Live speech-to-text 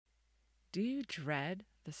Do you dread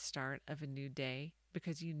the start of a new day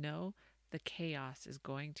because you know the chaos is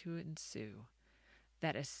going to ensue?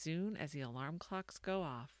 That as soon as the alarm clocks go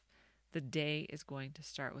off, the day is going to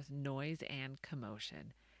start with noise and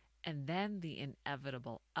commotion, and then the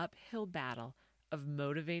inevitable uphill battle of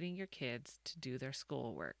motivating your kids to do their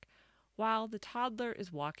schoolwork, while the toddler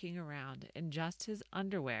is walking around in just his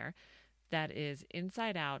underwear that is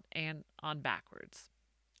inside out and on backwards.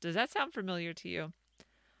 Does that sound familiar to you?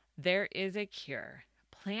 There is a cure.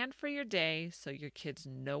 Plan for your day so your kids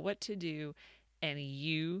know what to do and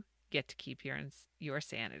you get to keep your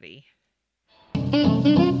sanity.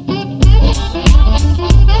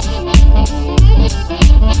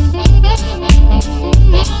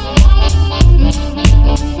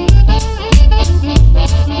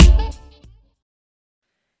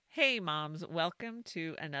 Hey, moms, welcome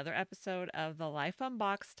to another episode of the Life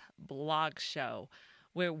Unboxed blog show,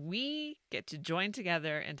 where we get to join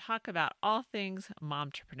together and talk about all things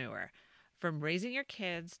momtrepreneur, from raising your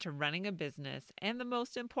kids to running a business, and the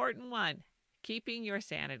most important one, keeping your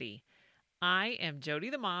sanity. I am Jody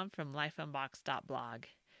the mom from lifeunboxed.blog.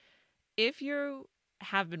 If you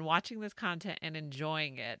have been watching this content and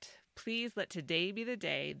enjoying it, please let today be the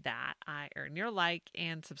day that I earn your like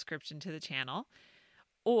and subscription to the channel.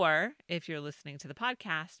 Or if you're listening to the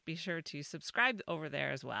podcast, be sure to subscribe over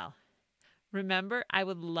there as well. Remember, I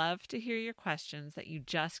would love to hear your questions that you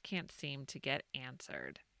just can't seem to get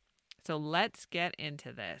answered. So let's get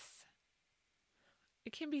into this.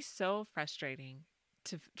 It can be so frustrating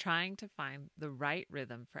trying to find the right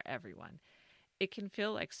rhythm for everyone. It can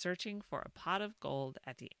feel like searching for a pot of gold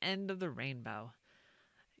at the end of the rainbow.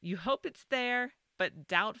 You hope it's there, but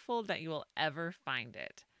doubtful that you will ever find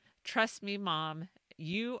it. Trust me, Mom,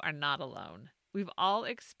 you are not alone. We've all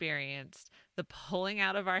experienced the pulling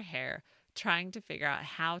out of our hair, trying to figure out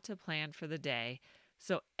how to plan for the day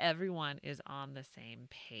so everyone is on the same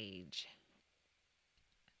page.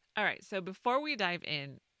 All right, so before we dive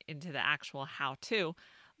into the actual how-to,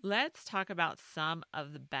 let's talk about some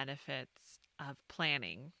of the benefits of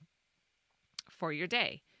planning for your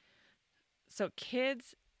day. So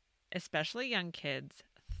kids, especially young kids,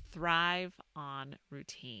 thrive on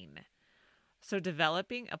routine. So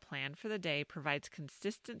developing a plan for the day provides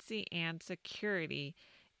consistency and security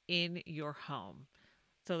in your home.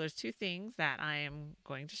 So there's two things that I am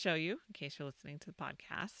going to show you in case you're listening to the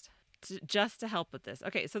podcast just to help with this.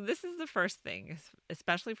 Okay, so this is the first thing,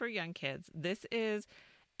 especially for young kids. This is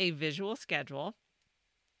a visual schedule.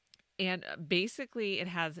 And basically it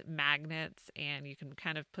has magnets and you can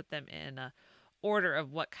kind of put them in a order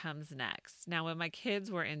of what comes next. Now, when my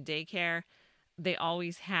kids were in daycare, they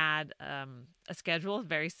always had a schedule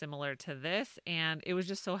very similar to this, and it was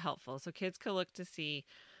just so helpful. So kids could look to see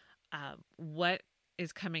what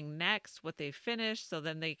is coming next, what they finished, so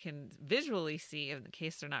then they can visually see, in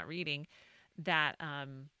case they're not reading, that, all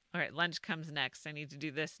right, lunch comes next, I need to do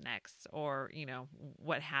this next, or,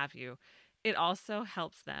 what have you. It also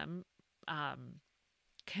helps them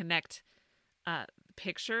connect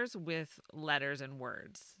pictures with letters and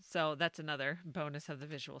words. So that's another bonus of the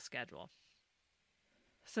visual schedule.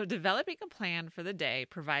 So developing a plan for the day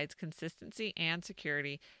provides consistency and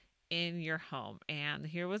security in your home. And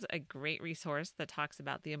here was a great resource that talks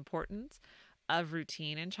about the importance of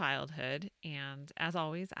routine in childhood. And as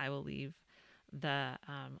always, I will leave the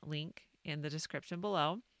link in the description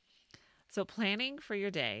below. So planning for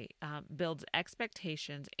your day builds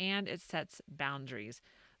expectations and it sets boundaries.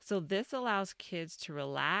 So this allows kids to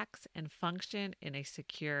relax and function in a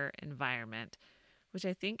secure environment, which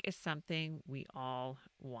I think is something we all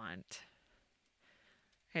want.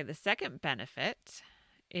 Okay, the second benefit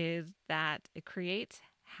is that it creates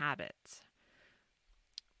habits.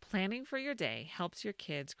 Planning for your day helps your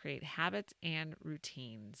kids create habits and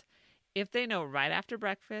routines. If they know right after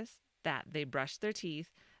breakfast that they brush their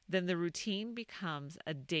teeth, then the routine becomes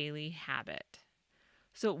a daily habit.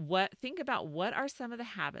 So think about what are some of the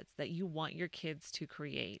habits that you want your kids to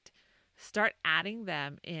create. Start adding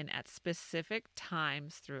them in at specific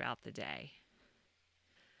times throughout the day.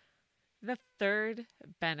 The third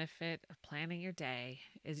benefit of planning your day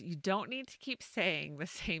is you don't need to keep saying the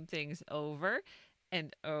same things over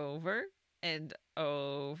and over and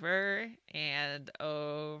over and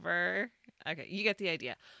over. Okay, you get the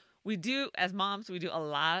idea. As moms, we do a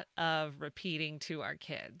lot of repeating to our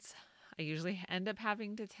kids. I usually end up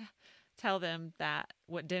having to tell them that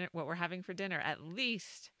what we're having for dinner at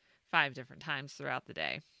least 5 different times throughout the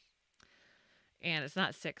day. And it's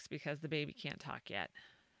not 6 because the baby can't talk yet.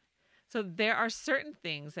 So there are certain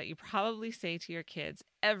things that you probably say to your kids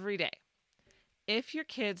every day. If your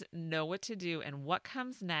kids know what to do and what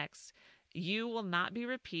comes next, You will not be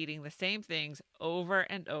repeating the same things over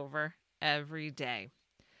and over every day.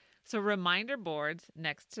 So reminder boards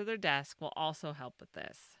next to their desk will also help with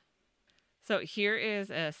this. So here is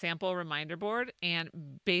a sample reminder board, and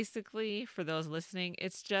basically for those listening,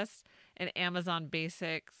 it's just an Amazon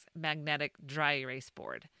Basics magnetic dry erase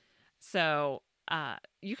board. So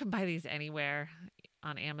you can buy these anywhere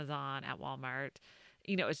on Amazon, at Walmart.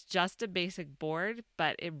 It's just a basic board,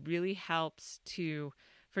 but it really helps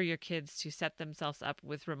for your kids to set themselves up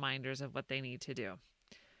with reminders of what they need to do.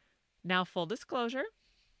 Now, full disclosure,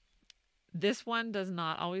 this one does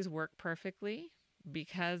not always work perfectly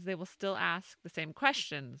because they will still ask the same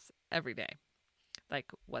questions every day,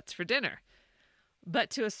 like what's for dinner? But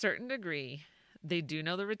to a certain degree, they do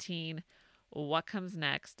know the routine, what comes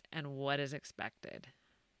next, and what is expected.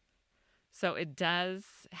 So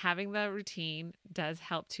having the routine does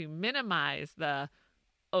help to minimize the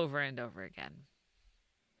over and over again.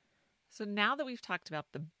 So now that we've talked about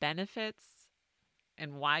the benefits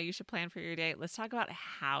and why you should plan for your day, let's talk about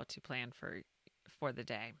how to plan for the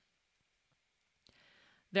day.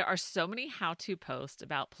 There are so many how-to posts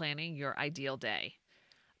about planning your ideal day.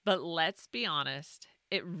 But let's be honest,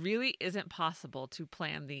 it really isn't possible to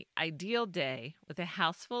plan the ideal day with a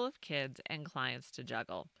house full of kids and clients to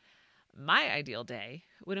juggle. My ideal day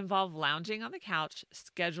would involve lounging on the couch,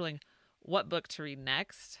 scheduling what book to read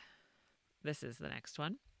next. This is the next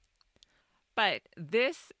one. But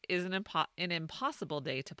this is an impossible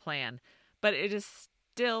day to plan, but it is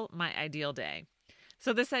still my ideal day.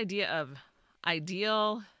 So this idea of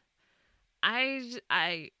ideal,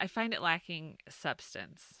 I find it lacking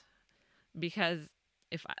substance, because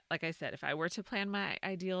if I were to plan my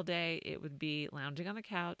ideal day, it would be lounging on the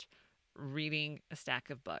couch, reading a stack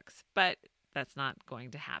of books, but that's not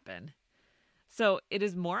going to happen. So it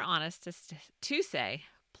is more honest to say,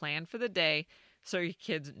 plan for the day so your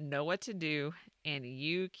kids know what to do and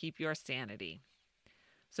you keep your sanity.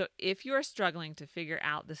 So if you are struggling to figure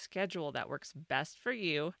out the schedule that works best for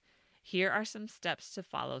you, here are some steps to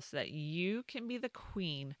follow so that you can be the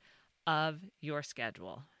queen of your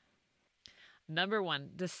schedule. Number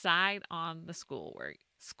 1, decide on the school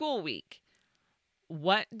week.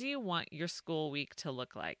 What do you want your school week to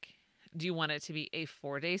look like? Do you want it to be a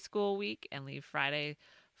 4-day school week and leave Friday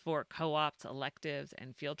for co-ops, electives,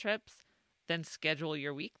 and field trips? Then schedule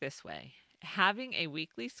your week this way. Having a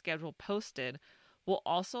weekly schedule posted will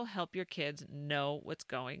also help your kids know what's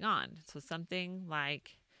going on. So something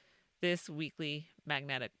like this weekly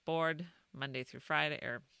magnetic board, Monday through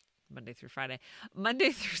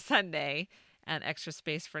Sunday, and extra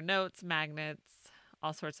space for notes, magnets,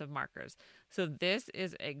 all sorts of markers. So this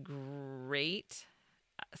is a great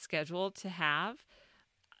schedule to have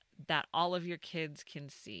that all of your kids can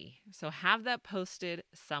see. So have that posted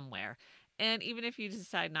somewhere. And even if you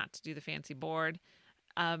decide not to do the fancy board,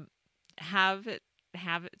 have it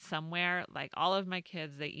somewhere. Like all of my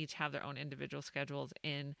kids, they each have their own individual schedules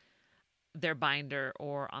in their binder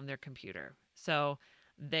or on their computer. So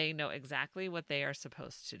they know exactly what they are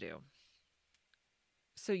supposed to do.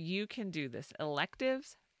 So you can do this.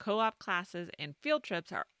 Electives, co-op classes, and field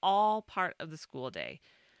trips are all part of the school day.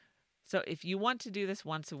 So if you want to do this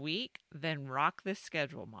once a week, then rock this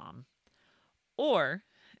schedule, Mom. Or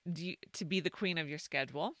to be the queen of your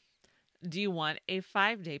schedule, do you want a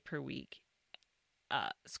 5-day per week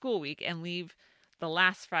school week and leave the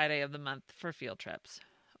last Friday of the month for field trips?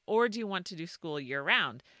 Or do you want to do school year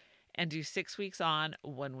round and do 6 weeks on,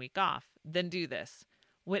 1 week off? Then do this.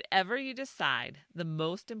 Whatever you decide, the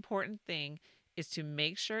most important thing is to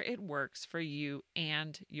make sure it works for you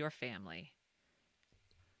and your family.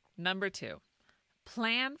 Number 2,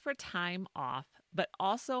 plan for time off, but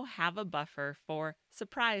also have a buffer for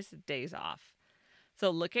surprise days off.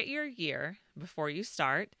 So look at your year before you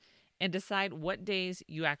start and decide what days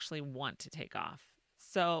you actually want to take off.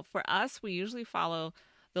 So for us, we usually follow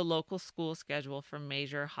the local school schedule for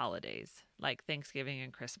major holidays like Thanksgiving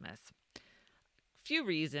and Christmas. Few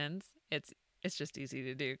reasons. It's just easy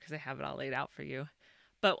to do because I have it all laid out for you.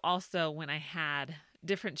 But also when I had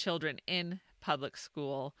different children in public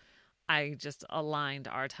school, I just aligned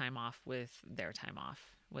our time off with their time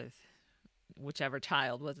off, with whichever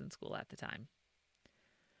child was in school at the time.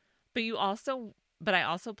 But I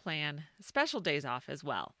also plan special days off as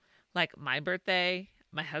well, like my birthday,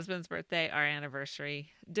 my husband's birthday, our anniversary,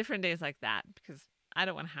 different days like that, because I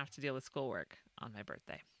don't want to have to deal with schoolwork on my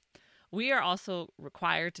birthday. We are also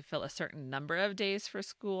required to fill a certain number of days for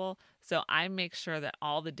school, so I make sure that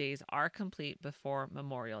all the days are complete before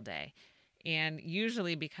Memorial Day. And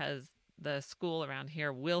usually because the school around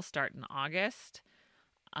here will start in August,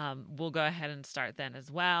 we'll go ahead and start then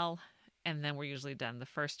as well. and then we're usually done the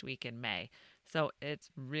first week in May. So it's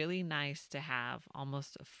really nice to have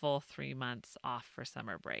almost a full 3 months off for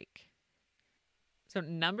summer break. So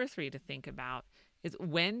number 3 to think about is,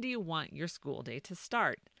 when do you want your school day to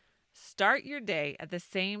start? Start your day at the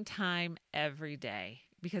same time every day,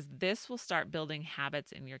 because this will start building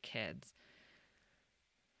habits in your kids.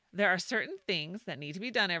 There are certain things that need to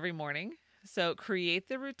be done every morning. So create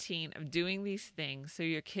the routine of doing these things so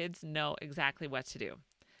your kids know exactly what to do.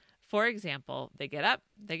 For example, they get up,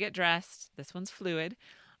 they get dressed, this one's fluid,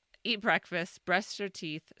 eat breakfast, brush their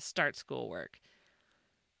teeth, start schoolwork.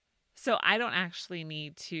 So I don't actually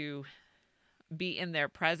need to be in their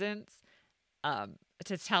presence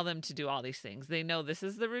to tell them to do all these things. They know this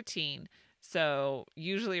is the routine. So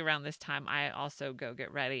usually around this time, I also go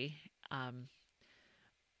get ready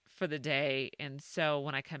for the day. And so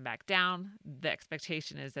when I come back down, the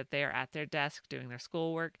expectation is that they are at their desk doing their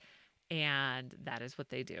schoolwork, and that is what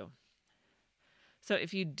they do. So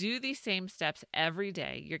if you do these same steps every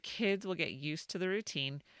day, your kids will get used to the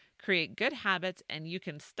routine, create good habits, and you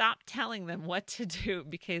can stop telling them what to do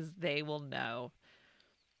because they will know.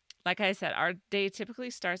 Like I said, our day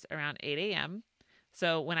typically starts around 8 a.m.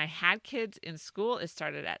 So when I had kids in school, it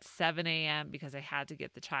started at 7 a.m. because I had to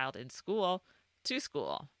get the child in school to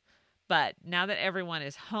school. But now that everyone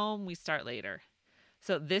is home, we start later.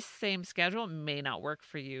 So this same schedule may not work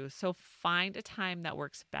for you. So find a time that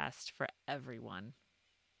works best for everyone.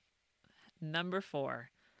 Number 4,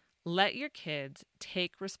 let your kids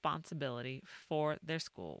take responsibility for their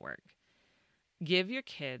schoolwork. Give your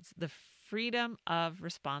kids the freedom of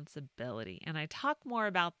responsibility. And I talk more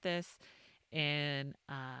about this in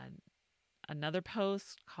another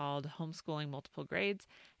post called Homeschooling Multiple Grades.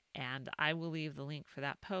 And I will leave the link for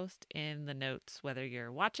that post in the notes, whether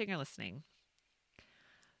you're watching or listening.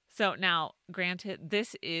 So now, granted,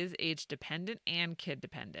 this is age dependent and kid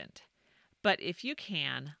dependent. But if you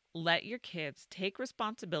can, let your kids take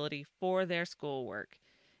responsibility for their schoolwork.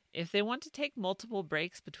 If they want to take multiple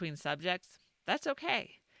breaks between subjects, that's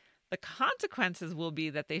okay. The consequences will be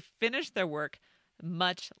that they finish their work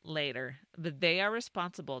much later, but they are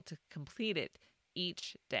responsible to complete it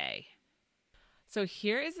each day. So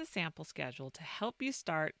here is a sample schedule to help you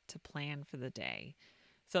start to plan for the day.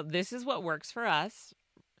 So this is what works for us.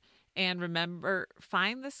 And remember,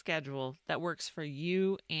 find the schedule that works for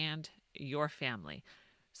you and your family.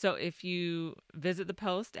 So if you visit the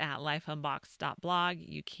post at lifeunboxed.blog,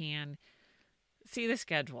 you can see the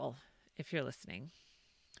schedule if you're listening.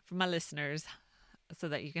 For my listeners, so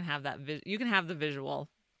that you can have the visual.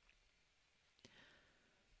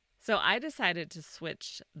 So I decided to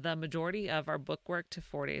switch the majority of our book work to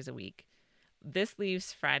 4 days a week. This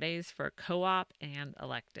leaves Fridays for co-op and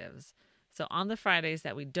electives. So on the Fridays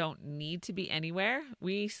that we don't need to be anywhere,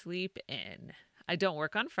 we sleep in. I don't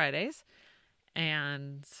work on Fridays.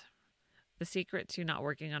 And the secret to not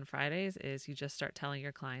working on Fridays is you just start telling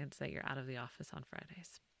your clients that you're out of the office on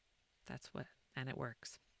Fridays. And it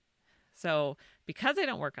works. So because I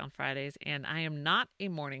don't work on Fridays and I am not a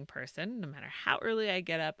morning person, no matter how early I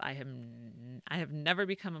get up, I have never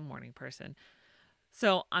become a morning person.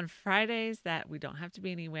 So on Fridays that we don't have to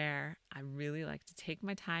be anywhere, I really like to take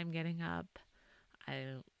my time getting up.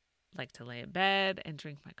 I like to lay in bed and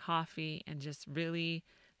drink my coffee and just really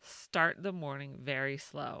start the morning very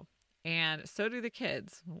slow. And so do the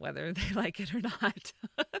kids, whether they like it or not.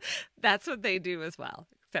 That's what they do as well,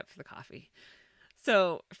 except for the coffee.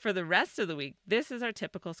 So for the rest of the week, this is our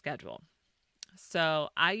typical schedule. So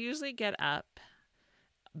I usually get up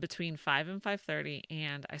between 5 and 5:30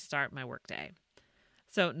 and I start my workday.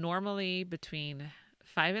 So normally between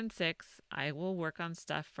 5 and 6, I will work on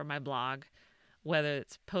stuff for my blog, whether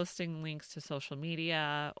it's posting links to social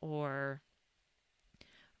media or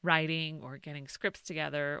writing or getting scripts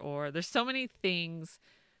together, or there's so many things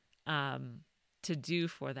to do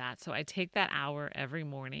for that. So I take that hour every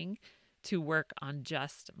morning to work on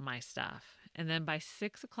just my stuff. And then by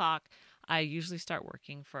 6 o'clock, I usually start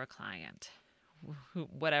working for a client,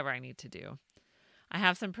 whatever I need to do. I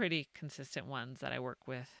have some pretty consistent ones that I work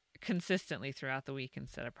with consistently throughout the week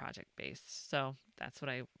instead of project-based. So that's what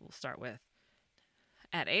I will start with.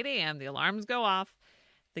 At 8 a.m., the alarms go off.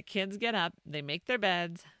 The kids get up. They make their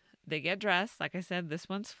beds. They get dressed. Like I said, this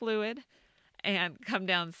one's fluid. And come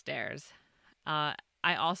downstairs. I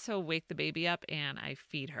also wake the baby up and I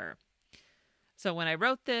feed her. So when I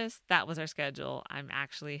wrote this, that was our schedule. I'm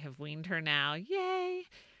actually have weaned her now. Yay!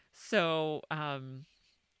 So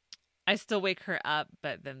I still wake her up,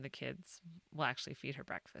 but then the kids will actually feed her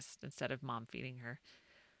breakfast instead of mom feeding her.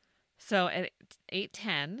 So at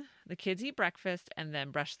 8:10, the kids eat breakfast and then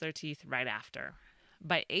brush their teeth right after.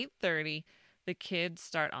 By 8:30, the kids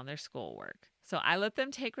start on their schoolwork. So I let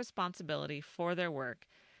them take responsibility for their work.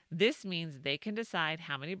 This means they can decide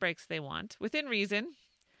how many breaks they want within reason,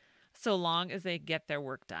 so long as they get their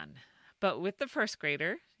work done. But with the first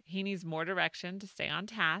grader, he needs more direction to stay on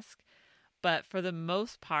task, but for the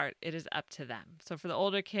most part, it is up to them. So for the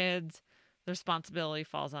older kids, the responsibility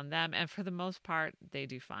falls on them, and for the most part, they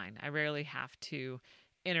do fine. I rarely have to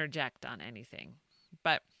interject on anything,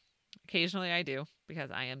 but occasionally I do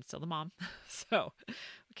because I am still the mom. So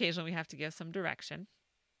occasionally we have to give some direction.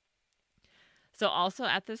 So also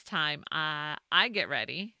at this time, I get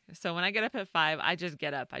ready. So when I get up at 5, I just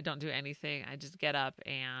get up. I don't do anything. I just get up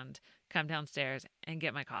and come downstairs and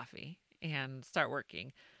get my coffee and start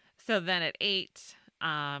working. So then at 8,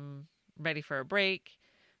 ready for a break.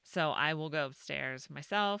 So I will go upstairs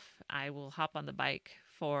myself. I will hop on the bike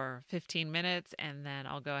for 15 minutes, and then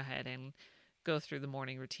I'll go ahead and go through the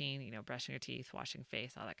morning routine, brushing your teeth, washing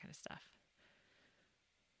face, all that kind of stuff.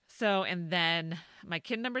 So, and then my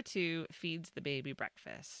kid number 2 feeds the baby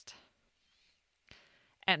breakfast.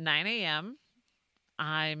 At 9 a.m.,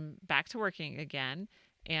 I'm back to working again,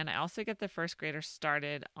 and I also get the first grader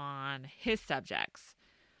started on his subjects.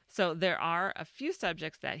 So there are a few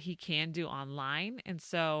subjects that he can do online, and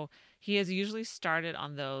so he has usually started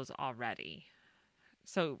on those already.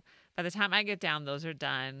 So by the time I get down, those are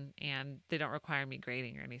done, and they don't require me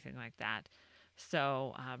grading or anything like that.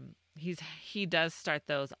 So he does start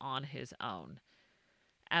those on his own.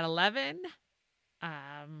 At 11,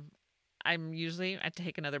 I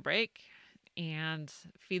take another break and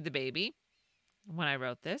feed the baby when I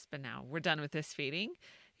wrote this, but now we're done with this feeding.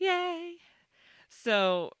 Yay!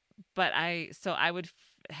 So I would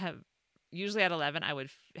have, usually at 11, I would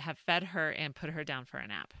have fed her and put her down for a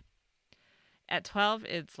nap. At 12,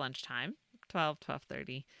 it's lunchtime,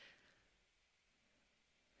 12:30.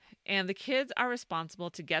 And the kids are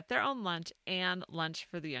responsible to get their own lunch and lunch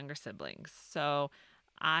for the younger siblings. So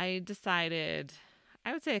I decided,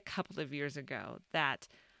 I would say a couple of years ago, that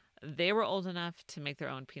they were old enough to make their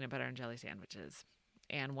own peanut butter and jelly sandwiches,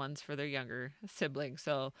 and ones for their younger siblings.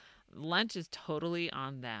 So lunch is totally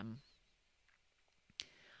on them.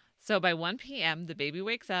 So by 1 p.m., the baby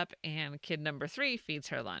wakes up and kid number 3 feeds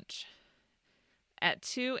her lunch. At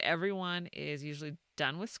 2, everyone is usually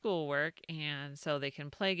done with schoolwork, and so they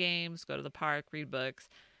can play games, go to the park, read books.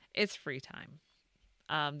 It's free time.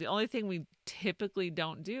 The only thing we typically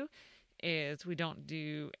don't do is we don't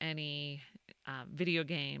do any video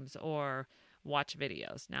games or watch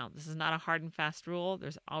videos. Now, this is not a hard and fast rule.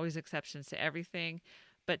 There's always exceptions to everything.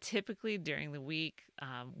 But typically during the week,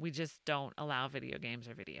 we just don't allow video games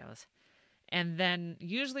or videos. And then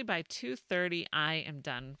usually by 2:30, I am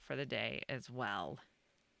done for the day as well.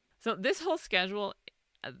 So this whole schedule,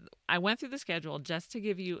 I went through the schedule just to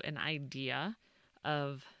give you an idea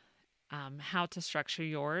of how to structure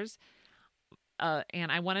yours.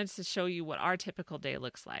 And I wanted to show you what our typical day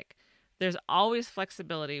looks like. There's always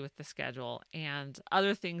flexibility with the schedule and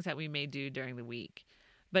other things that we may do during the week.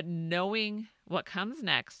 But knowing what comes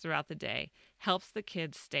next throughout the day helps the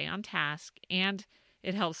kids stay on task, and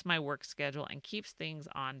it helps my work schedule and keeps things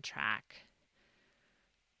on track.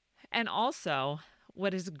 And also,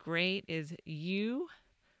 what is great is you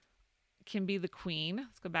can be the queen.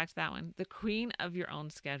 Let's go back to that one. The queen of your own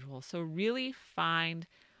schedule. So really find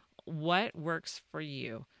what works for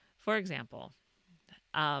you. For example,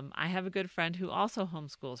 I have a good friend who also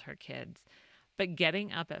homeschools her kids, but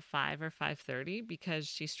getting up at 5 or 5:30 because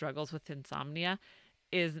she struggles with insomnia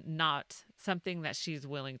is not something that she's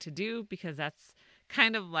willing to do, because that's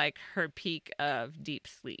kind of like her peak of deep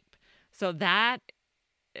sleep. So that,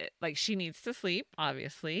 like, she needs to sleep,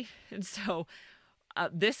 obviously. And so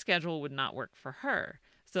this schedule would not work for her.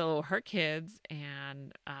 So her kids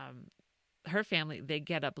and her family, they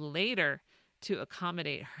get up later to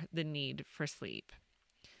accommodate the need for sleep.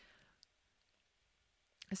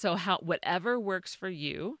 So whatever works for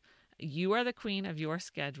you, you are the queen of your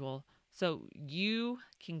schedule. So you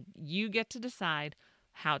get to decide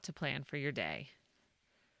how to plan for your day.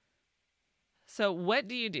 So what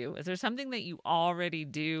do you do? Is there something that you already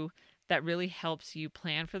do that really helps you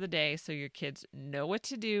plan for the day so your kids know what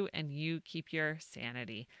to do and you keep your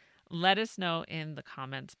sanity? Let us know in the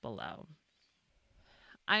comments below.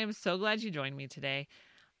 I am so glad you joined me today.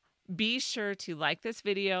 Be sure to like this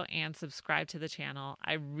video and subscribe to the channel.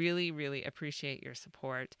 I really, really appreciate your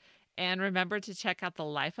support. And remember to check out the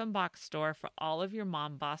Life Unboxed store for all of your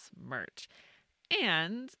Mom Boss merch.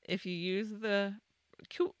 And if you use the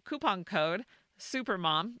coupon code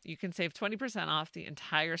SUPERMOM, you can save 20% off the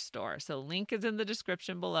entire store. So link is in the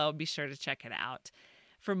description below. Be sure to check it out.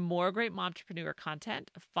 For more great momtrepreneur content,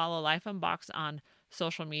 follow Life Unboxed on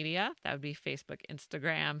social media. That would be Facebook,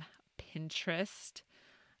 Instagram, Pinterest.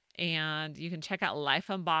 And you can check out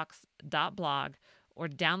lifeunboxed.blog or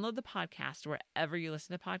download the podcast wherever you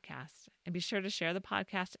listen to podcasts. And be sure to share the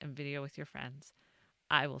podcast and video with your friends.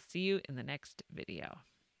 I will see you in the next video.